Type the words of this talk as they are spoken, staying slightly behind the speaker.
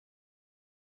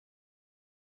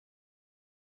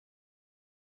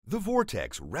The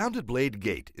Vortex rounded blade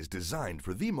gate is designed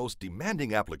for the most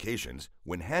demanding applications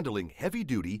when handling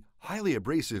heavy-duty, highly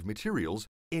abrasive materials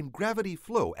in gravity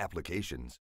flow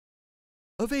applications.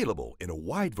 Available in a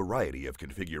wide variety of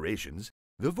configurations,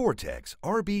 the Vortex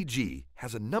RBG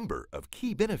has a number of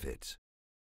key benefits.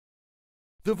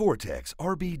 The Vortex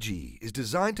RBG is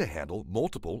designed to handle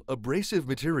multiple abrasive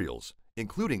materials,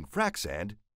 including frac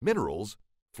sand, minerals,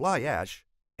 fly ash,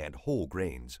 and whole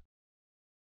grains.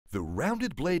 The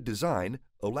rounded blade design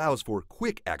allows for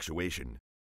quick actuation,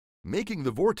 making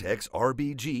the Vortex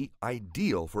RBG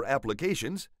ideal for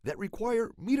applications that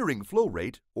require metering flow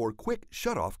rate or quick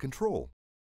shutoff control.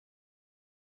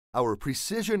 Our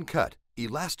precision-cut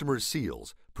elastomer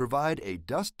seals provide a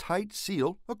dust-tight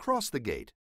seal across the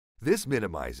gate. This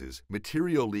minimizes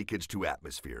material leakage to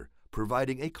atmosphere,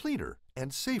 providing a cleaner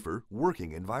and safer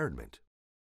working environment.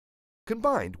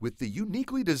 Combined with the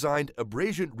uniquely designed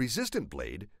abrasion-resistant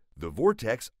blade, the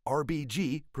Vortex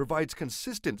RBG provides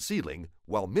consistent sealing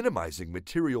while minimizing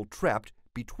material trapped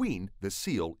between the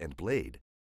seal and blade.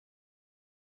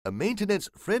 A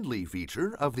maintenance-friendly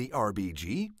feature of the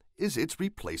RBG is its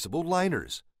replaceable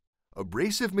liners.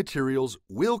 Abrasive materials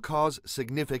will cause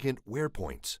significant wear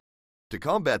points. To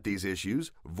combat these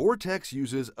issues, Vortex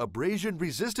uses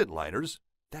abrasion-resistant liners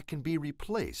that can be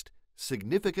replaced,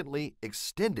 significantly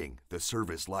extending the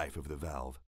service life of the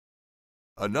valve.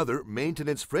 Another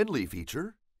maintenance-friendly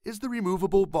feature is the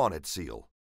removable bonnet seal.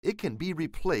 It can be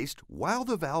replaced while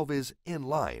the valve is in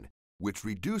line, which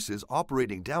reduces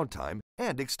operating downtime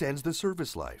and extends the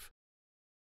service life.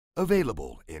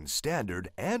 Available in standard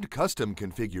and custom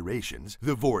configurations,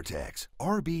 the Vortex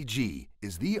RBG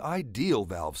is the ideal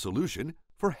valve solution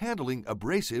for handling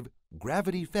abrasive,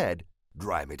 gravity-fed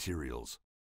dry materials.